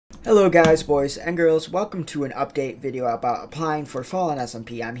Hello guys, boys and girls, welcome to an update video about applying for Fallen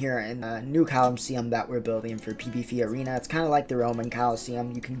SMP. I'm here in the new Coliseum that we're building for PvP Arena. It's kind of like the Roman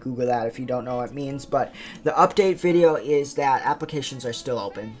Coliseum. You can Google that if you don't know what it means, but the update video is that applications are still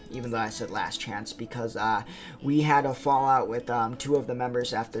open, even though I said last chance, because we had a fallout with two of the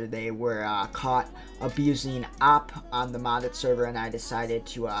members after they were caught abusing op on the modded server, and I decided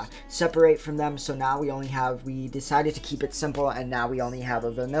to separate from them. So now we decided to keep it simple, and now we only have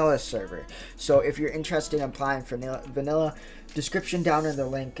a vanilla server. So if you're interested in applying for vanilla, description down in the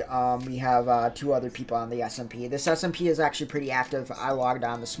link. We have two other people on the SMP. This SMP is actually pretty active. I logged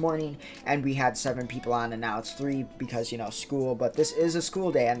on this morning and we had 7 people on, and now it's 3 because, you know, school, but this is a school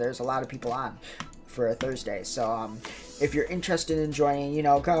day and there's a lot of people on for a Thursday. So if you're interested in joining, you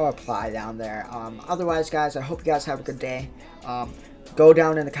know, go apply down there. Otherwise, guys, I hope you guys have a good day. Go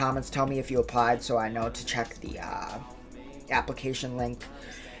down in the comments, tell me if you applied so I know to check the application link.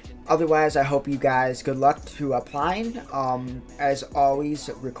 Otherwise, I hope you guys good luck to applying. As always,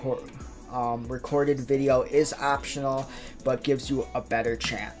 recorded video is optional, but gives you a better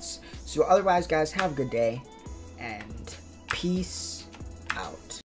chance. So otherwise, guys, have a good day and peace